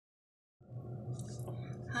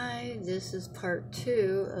Hi, this is part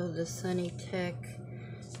 2 of the Sunnytech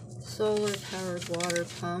solar powered water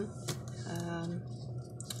pump.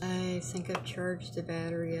 I think I've charged the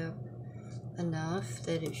battery up enough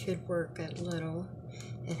that it should work a little.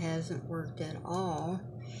 It hasn't worked at all.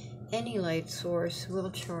 Any light source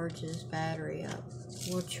will charge this battery up.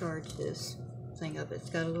 We'll charge this thing up.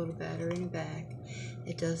 It's got a little battery in the back.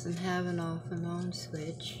 It doesn't have an off and on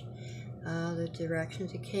switch. The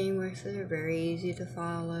directions it came with are very easy to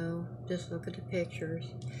follow. Just look at the pictures.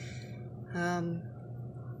 And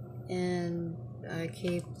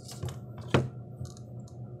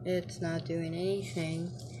it's not doing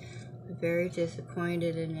anything. I'm very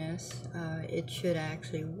disappointed in this. It should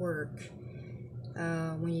actually work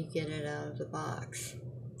when you get it out of the box.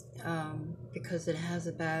 Because it has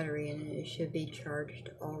a battery in it, it should be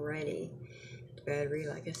charged already. The battery,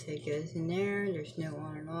 like I said, goes in there. There's no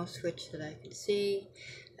on and off switch that I can see.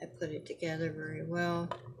 I put it together very well.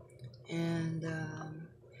 And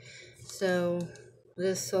so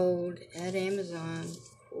this sold at Amazon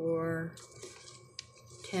for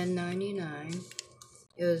 $10.99.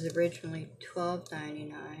 It was originally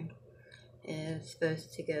 $12.99. And it's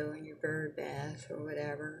supposed to go in your bird bath or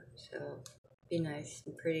whatever. So be nice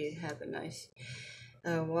and pretty to have a nice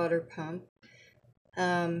water pump.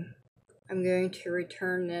 I'm going to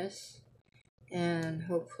return this, and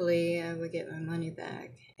hopefully I will get my money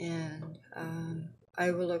back, and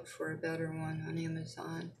I will look for a better one on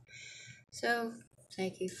Amazon. So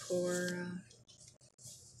thank you for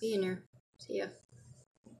being here. See ya.